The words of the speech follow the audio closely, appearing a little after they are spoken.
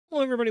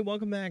Hello everybody,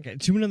 welcome back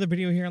to another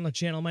video here on the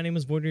channel. My name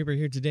is Void Reaper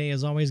here today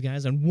as always,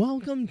 guys, and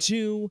welcome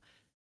to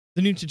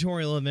the new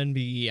tutorial of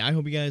NVE. I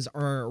hope you guys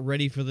are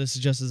ready for this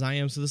just as I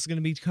am. So this is going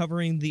to be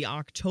covering the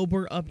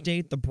October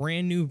update, the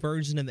brand new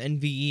version of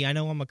NVE. I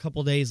know I'm a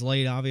couple days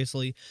late,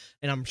 obviously,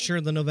 and I'm sure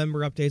the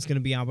November update is going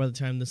to be out by the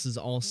time this is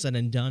all said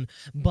and done,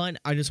 but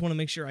I just want to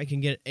make sure I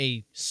can get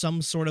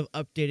some sort of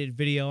updated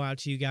video out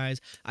to you guys.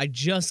 I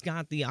just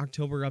got the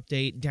October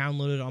update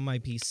downloaded on my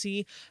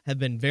PC, have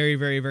been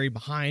very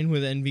behind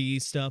with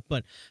NVE stuff,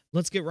 but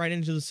let's get right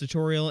into this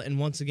tutorial. And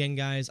once again,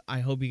 guys, I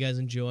hope you guys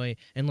enjoy,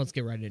 and let's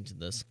get right into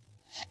this.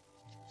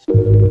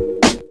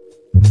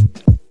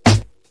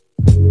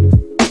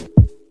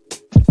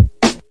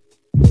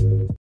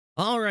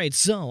 Alright,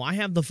 so I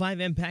have the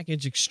FiveM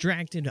package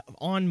extracted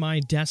on my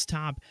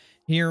desktop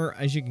here,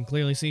 as you can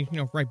clearly see,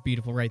 right,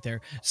 beautiful right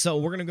there. So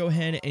we're going to go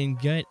ahead and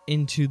get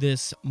into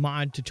this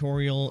mod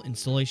tutorial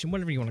installation,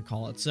 whatever you want to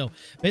call it. So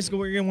basically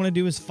what you're going to want to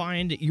do is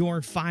find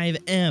your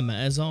FiveM,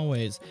 as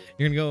always.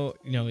 You're going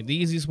to go, the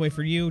easiest way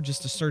for you,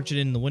 just to search it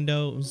in the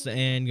Windows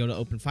and go to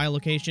open file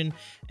location,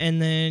 and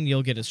then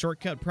you'll get a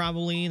shortcut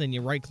probably, then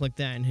you right click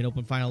that and hit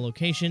open file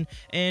location,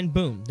 and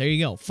boom, there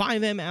you go.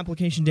 FiveM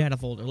application data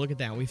folder. Look at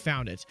that, we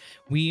found it.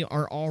 We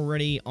are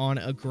already on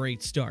a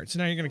great start. So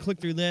now you're going to click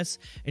through this,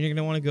 and you're going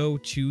to want to go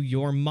to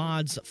your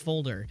mods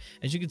folder.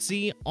 As you can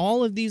see,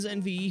 all of these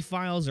NVE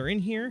files are in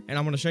here, and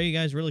I'm going to show you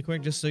guys really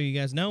quick just so you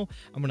guys know.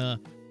 I'm going to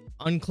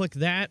unclick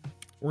that.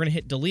 We're going to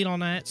hit delete on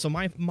that. So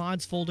my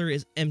mods folder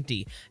is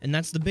empty, and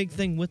that's the big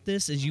thing with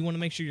this, is you want to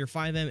make sure your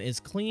FiveM is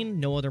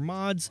clean, no other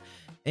mods,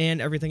 and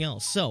everything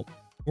else. So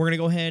we're going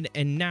to go ahead,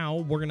 and now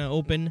we're going to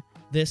open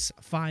this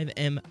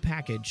FiveM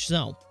package.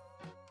 So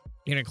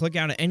you're going to click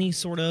out of any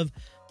sort of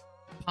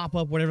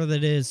pop-up, whatever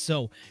that is.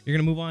 So you're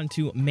going to move on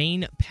to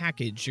main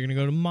package. You're going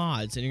to go to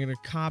mods, and you're going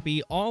to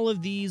copy all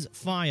of these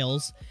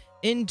files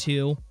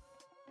into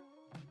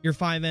your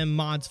FiveM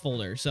mods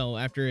folder. So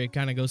after it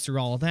kind of goes through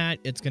all of that,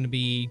 it's going to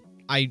be,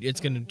 it's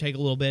going to take a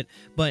little bit,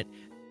 but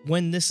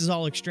when this is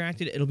all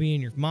extracted, it'll be in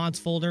your mods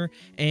folder,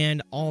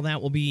 and all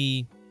that will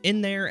be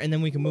in there, and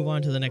then we can move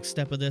on to the next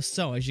step of this.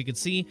 So as you can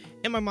see,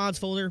 in my mods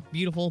folder,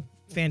 beautiful,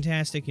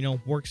 fantastic,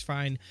 works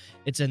fine,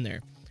 it's in there.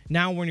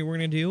 Now, what you're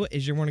going to do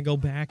is you're going to go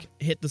back,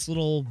 hit this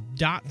little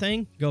dot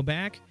thing, go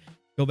back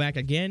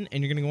again,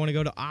 and you're going to want to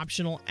go to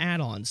optional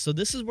add-ons. So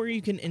this is where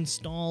you can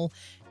install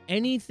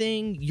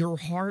anything your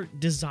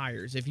heart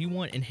desires. If you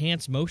want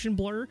enhanced motion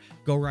blur,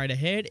 go right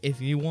ahead. If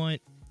you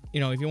want,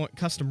 if you want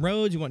custom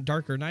roads, you want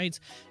darker nights,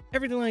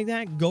 everything like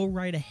that, go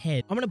right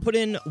ahead. I'm going to put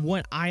in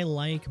what I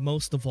like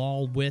most of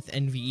all with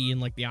NVE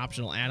in the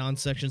optional add-on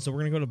section. So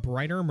we're going to go to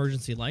brighter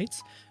emergency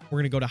lights. We're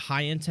going to go to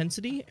high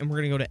intensity, and we're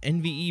going to go to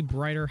NVE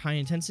brighter high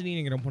intensity,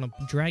 and you're going to want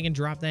to drag and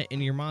drop that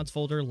into your mods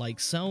folder like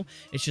so.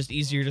 It's just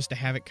easier just to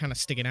have it kind of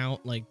sticking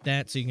out like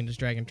that, so you can just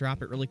drag and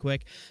drop it really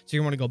quick. So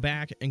you want to go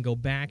back, and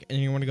then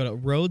you want to go to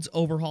roads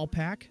overhaul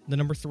pack, the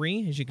number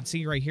 3, as you can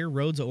see right here,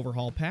 roads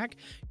overhaul pack.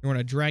 You want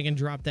to drag and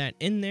drop that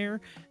in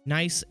there,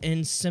 nice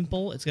and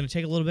simple. It's going to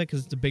take a little bit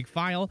because it's a big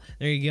file.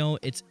 There you go,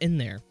 it's in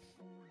there.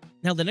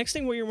 Now, the next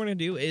thing what you're going to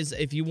do is,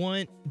 if you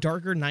want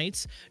darker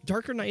nights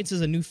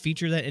is a new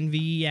feature that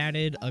NVE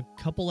added a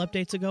couple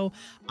updates ago.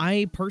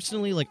 I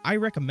personally, I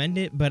recommend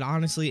it, but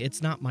honestly,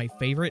 it's not my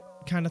favorite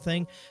kind of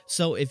thing.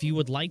 So if you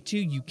would like to,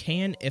 you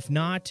can. If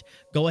not,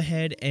 go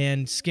ahead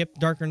and skip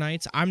darker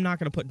nights. I'm not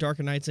going to put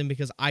darker nights in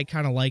because I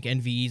kind of like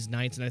NVE's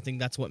nights, and I think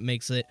that's what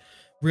makes it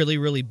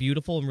really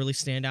beautiful and really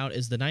stand out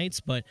is the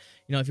nights. But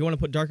if you want to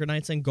put darker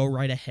nights in, go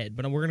right ahead.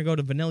 But we're going to go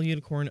to vanilla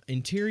unicorn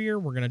interior.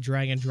 We're going to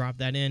drag and drop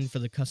that in for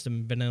the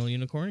custom vanilla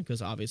unicorn, because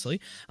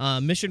obviously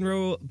mission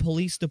row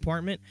police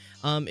department.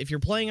 If you're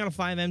playing on a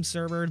FiveM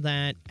server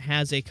that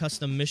has a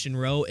custom mission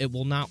row, it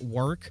will not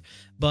work.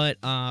 But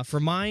for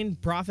mine,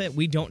 Profit,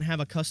 we don't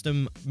have a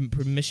custom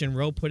mission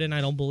row put in,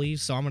 I don't believe.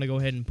 So I'm going to go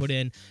ahead and put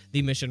in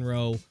the mission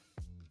row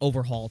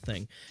overhaul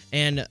thing.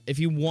 And if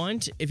you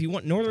want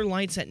northern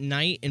lights at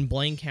night in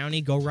Blaine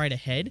County, go right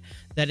ahead.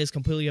 That is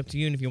completely up to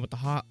you. And if you want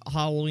the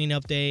Halloween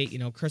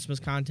update, Christmas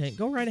content,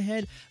 go right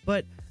ahead.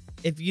 But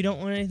if you don't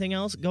want anything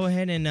else, go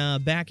ahead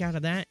and back out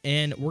of that,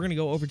 and we're going to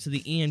go over to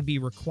the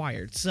ENB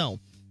required. So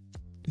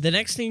the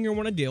next thing you're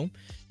going to do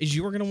is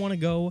you're going to want to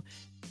go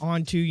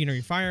onto,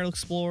 your File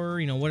Explorer,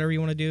 whatever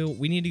you want to do.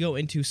 We need to go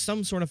into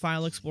some sort of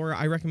File Explorer.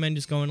 I recommend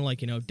just going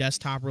to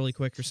desktop really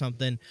quick or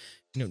something,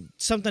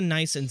 something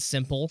nice and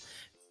simple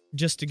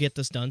just to get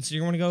this done. So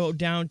you're going to go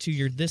down to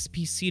your This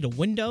PC to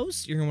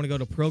Windows. You're going to want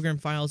to go to Program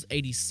Files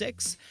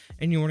 86,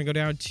 and you want to go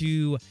down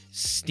to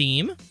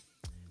Steam,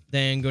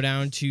 then go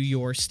down to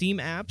your Steam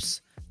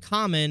apps,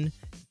 Common,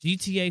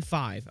 GTA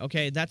 5.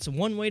 Okay, that's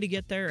one way to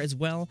get there as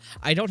well.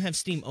 I don't have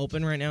Steam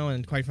open right now,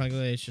 and quite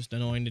frankly, it's just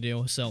annoying to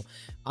do. So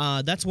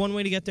that's one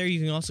way to get there. You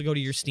can also go to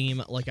your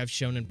Steam, like I've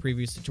shown in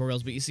previous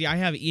tutorials. But you see, I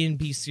have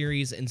ENB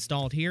series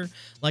installed here.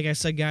 Like I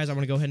said, guys, I'm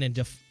going to go ahead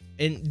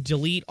and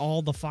delete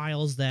all the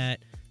files that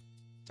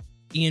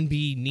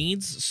ENB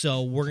needs.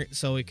 So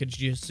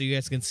you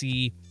guys can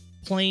see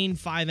plain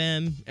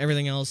FiveM,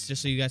 everything else,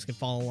 just so you guys can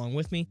follow along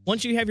with me.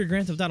 Once you have your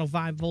Grand Theft Auto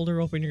 5 folder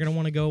open, you're going to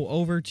want to go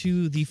over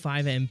to the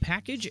FiveM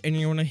package, and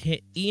you're going to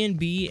hit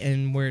ENB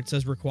and where it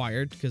says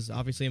required, because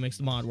obviously it makes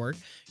the mod work.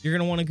 You're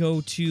going to want to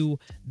go to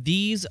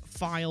these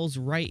files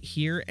right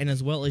here, and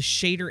as well as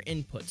shader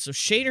input. So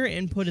shader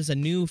input is a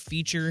new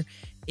feature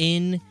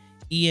in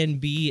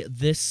ENB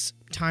this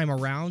time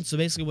around. So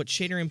basically what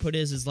shader input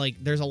is like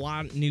there's a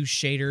lot of new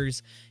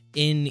shaders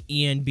in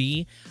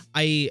ENB.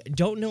 I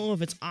don't know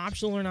if it's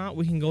optional or not.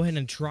 We can go ahead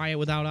and try it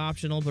without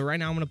optional, but right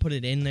now I'm going to put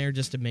it in there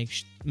just to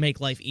make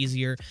life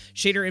easier.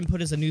 Shader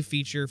input is a new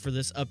feature for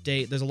this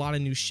update. There's a lot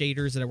of new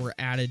shaders that were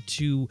added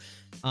to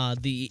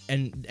the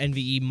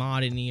NVE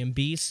mod in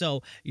ENB.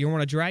 So you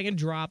want to drag and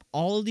drop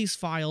all of these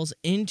files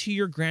into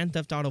your Grand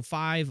Theft Auto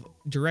 5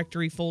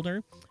 directory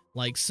folder,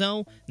 like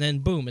so. Then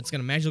boom, it's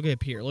going to magically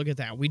appear. Look at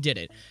that. We did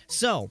it.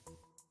 So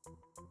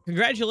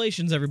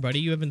congratulations, everybody.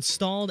 You have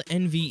installed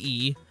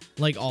NVE,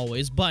 like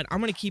always, but I'm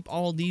going to keep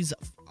all these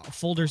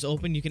folders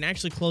open. You can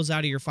actually close out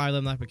of your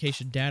FiveM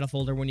application data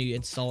folder when you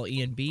install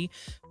ENB,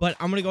 but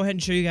I'm going to go ahead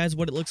and show you guys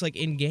what it looks like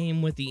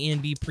in-game with the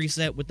ENB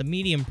preset, with the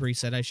medium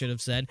preset, I should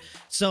have said.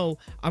 So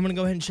I'm going to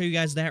go ahead and show you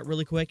guys that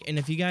really quick, and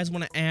if you guys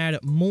want to add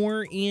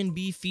more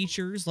ENB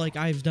features like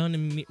I've done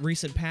in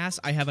recent past,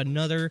 I have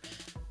another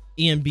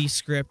ENB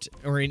script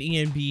or an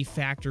ENB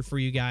factor for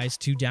you guys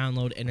to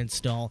download and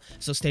install,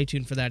 so stay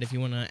tuned for that if you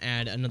want to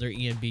add another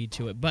ENB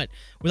to it. But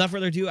without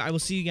further ado, I will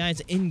see you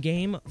guys in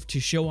game to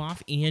show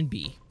off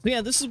ENB. So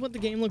yeah, this is what the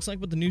game looks like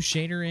with the new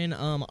shader in.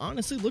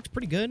 Honestly, looks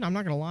pretty good, I'm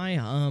not gonna lie.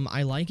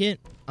 I like it.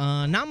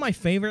 Not my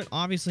favorite,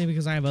 obviously,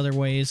 because I have other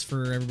ways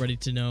for everybody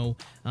to know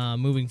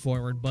moving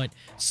forward, but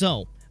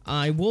so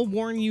I will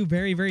warn you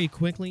very, very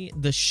quickly,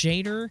 the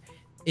shader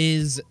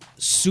is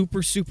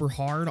super, super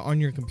hard on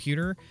your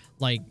computer.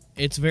 Like,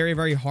 it's very,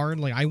 very hard.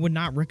 Like, I would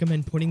not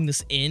recommend putting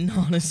this in,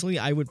 honestly.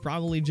 I would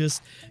probably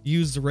just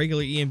use the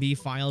regular ENB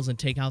files and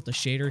take out the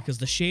shader, because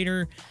the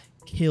shader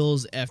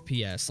kills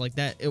FPS like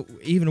that,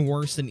 even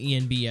worse than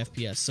ENB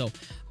FPS. So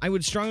I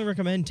would strongly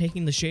recommend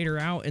taking the shader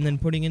out and then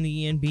putting in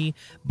the ENB,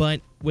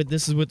 but with the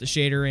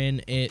shader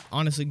in, it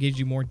honestly gives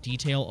you more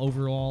detail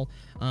overall.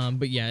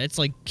 But yeah, it's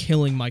like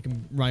killing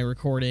my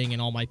recording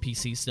and all my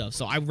PC stuff,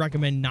 so I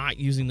recommend not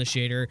using the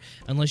shader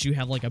unless you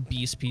have like a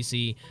beast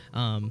PC.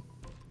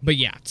 But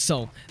yeah,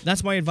 so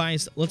that's my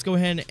advice. Let's go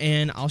ahead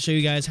and I'll show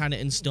you guys how to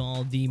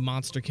install the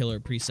MonsterKiller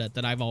preset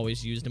that I've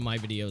always used in my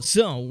videos.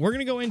 So we're going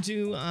to go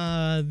into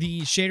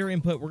the shader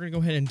input. We're going to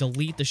go ahead and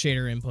delete the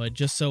shader input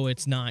just so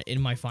it's not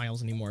in my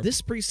files anymore.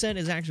 This preset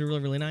is actually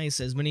really, really nice.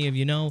 As many of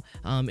you know,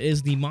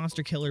 is the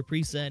MonsterKiller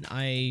preset.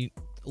 I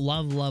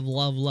love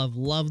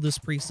this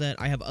preset.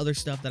 I have other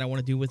stuff that I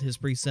want to do with his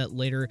preset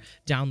later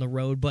down the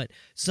road, but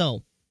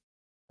so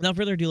without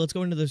further ado, let's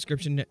go into the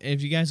description.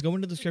 If you guys go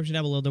into the description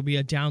down below, there'll be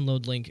a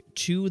download link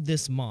to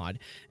this mod.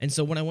 And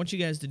so what I want you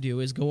guys to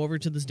do is go over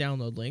to this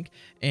download link,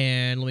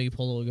 and let me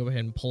go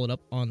ahead and pull it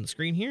up on the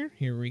screen here.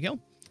 Here we go.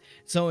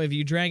 So if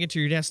you drag it to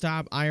your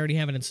desktop, I already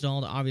have it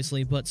installed,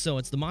 obviously, but so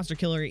it's the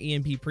MonsterKiller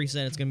ENB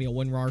preset. It's going to be a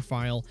WinRAR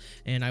file,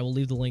 and I will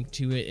leave the link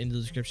to it in the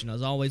description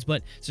as always.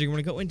 But so you're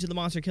going to go into the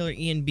MonsterKiller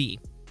ENB.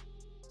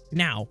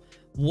 Now,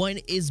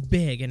 what is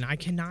big, and I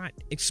cannot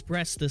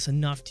express this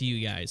enough to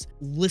you guys,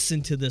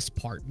 listen to this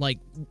part, like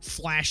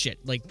flash it,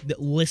 like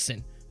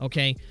listen,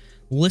 okay?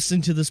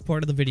 Listen to this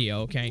part of the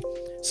video, okay?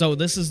 So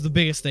this is the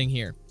biggest thing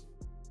here.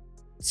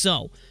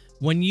 So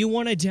when you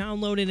want to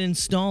download and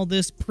install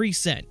this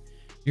preset,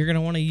 you're going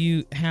to want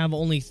to have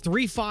only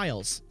 3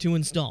 files to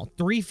install.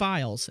 3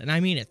 files, and I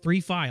mean it,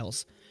 3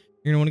 files.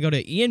 You're going to want to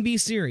go to ENB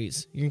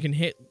series. You can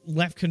hit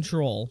left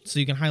control so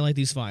you can highlight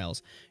these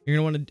files. You're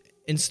going to want to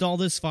install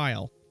this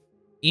file,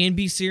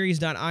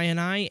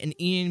 enbseries.ini and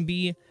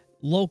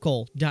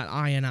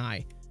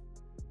enblocal.ini.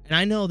 And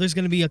I know there's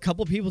going to be a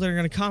couple people that are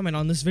going to comment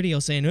on this video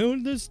saying,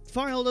 oh, this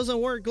file doesn't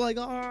work. Like,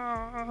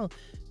 ah,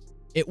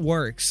 it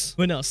works.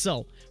 But no,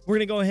 so we're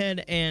going to go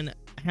ahead and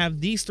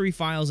have these 3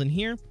 files in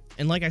here.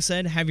 And like I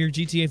said, have your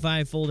GTA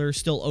 5 folder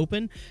still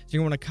open. So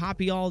you're going to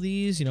copy all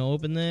these, you know,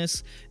 open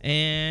this,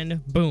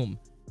 and boom.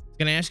 It's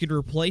going to ask you to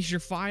replace your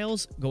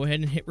files. Go ahead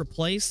and hit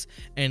replace,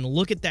 and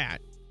look at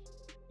that.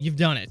 You've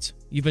done it.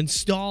 You've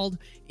installed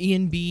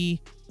ENB,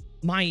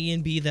 my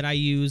ENB that I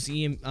use,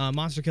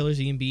 MonsterKiller's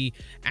ENB.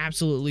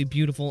 Absolutely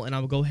beautiful, and I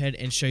will go ahead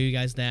and show you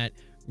guys that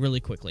really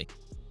quickly.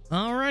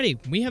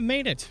 Alrighty, we have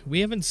made it. We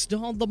have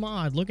installed the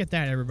mod. Look at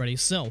that, everybody.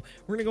 So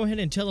we're gonna go ahead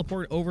and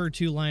teleport over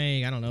to,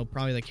 like, I don't know,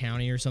 probably the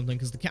county or something,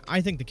 because I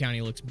think the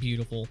county looks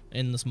beautiful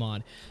in this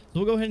mod. So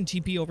we'll go ahead and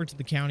TP over to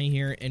the county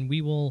here, and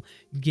we will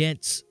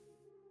get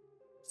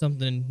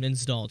something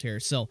installed here.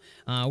 So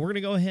we're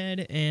gonna go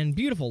ahead and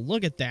beautiful.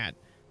 Look at that.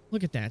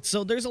 Look at that.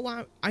 So there's a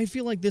lot. I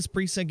feel like this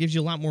preset gives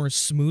you a lot more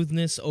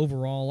smoothness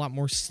overall, a lot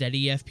more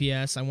steady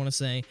FPS, I want to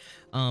say.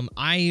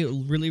 I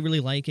really, really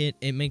like it.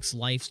 It makes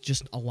life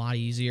just a lot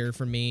easier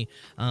for me.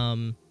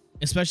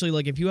 Especially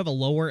like if you have a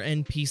lower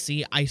end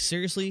PC,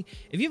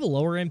 if you have a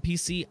lower end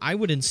PC, I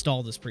would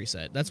install this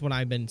preset. That's what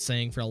I've been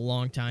saying for a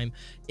long time.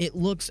 It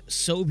looks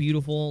so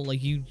beautiful.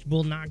 Like, you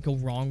will not go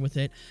wrong with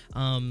it.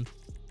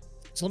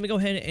 So let me go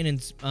ahead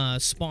and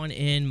spawn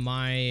in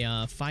my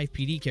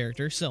 5PD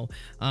character. So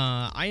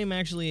I am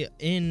actually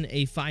in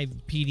a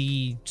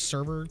 5PD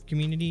server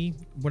community,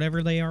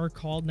 whatever they are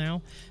called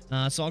now.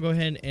 So I'll go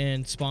ahead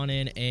and spawn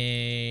in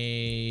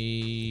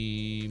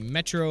a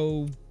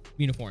Metro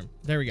uniform.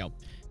 There we go.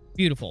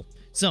 Beautiful.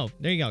 So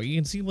there you go. You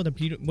can see what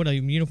a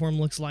uniform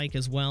looks like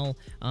as well.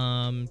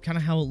 Kind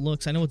of how it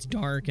looks. I know it's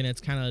dark and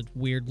it's kind of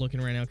weird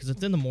looking right now because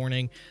it's in the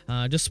morning.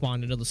 Just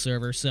spawned into the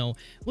server, so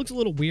it looks a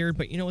little weird,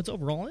 but you know, it's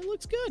overall it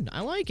looks good.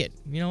 I like it.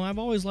 You know, I've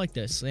always liked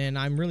this, and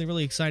I'm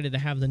really excited to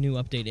have the new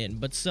update in.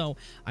 But so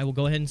I will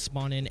go ahead and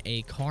spawn in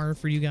a car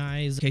for you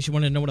guys in case you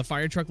want to know what a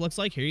fire truck looks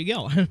like. Here you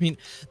go. I mean,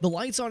 the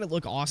lights on it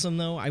look awesome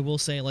though. I will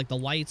say, like, the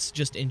lights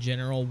just in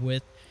general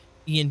with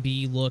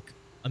ENB look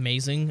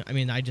amazing. I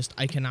mean, I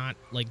cannot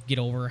like get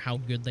over how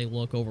good they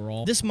look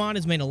overall. This mod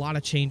has made a lot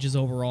of changes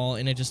overall,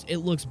 and it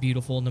looks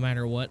beautiful no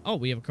matter what. Oh,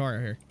 we have a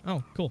car here.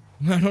 Oh, cool.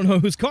 I don't know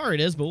whose car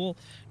it is, but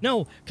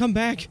no, come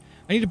back.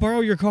 I need to borrow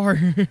your car.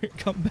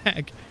 Come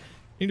back.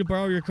 I need to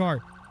borrow your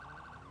car.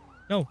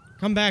 No,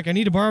 come back. I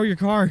need to borrow your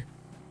car.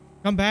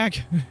 Come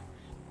back.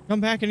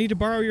 Come back. I need to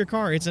borrow your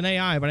car. It's an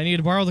AI, but I need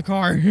to borrow the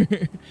car.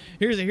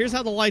 Here's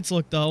how the lights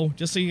look though,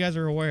 just so you guys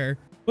are aware.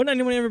 But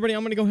anyway, everybody,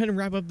 I'm going to go ahead and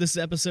wrap up this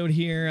episode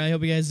here. I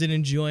hope you guys did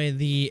enjoy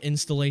the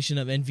installation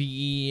of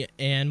NVE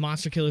and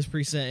MonsterKiller's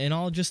preset and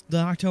all just the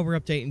October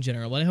update in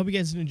general. But I hope you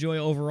guys did enjoy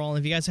overall.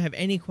 If you guys have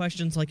any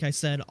questions, like I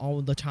said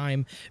all the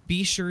time,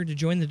 be sure to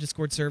join the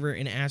Discord server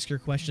and ask your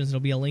questions. There'll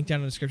be a link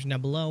down in the description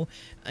down below,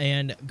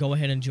 and go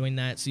ahead and join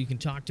that so you can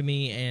talk to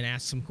me and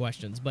ask some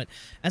questions. But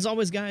as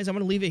always, guys, I'm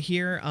going to leave it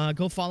here.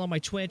 Go follow my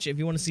Twitch if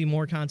you want to see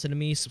more content of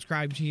me.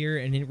 Subscribe here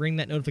and ring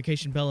that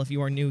notification bell if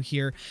you are new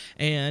here.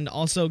 And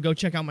also go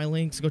check out my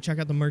links, go check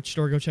out the merch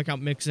store, go check out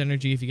Mix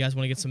Energy if you guys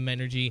want to get some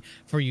energy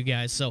for you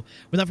guys. So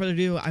without further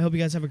ado, I hope you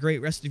guys have a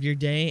great rest of your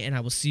day, and I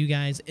will see you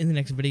guys in the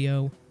next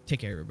video. Take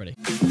care, everybody.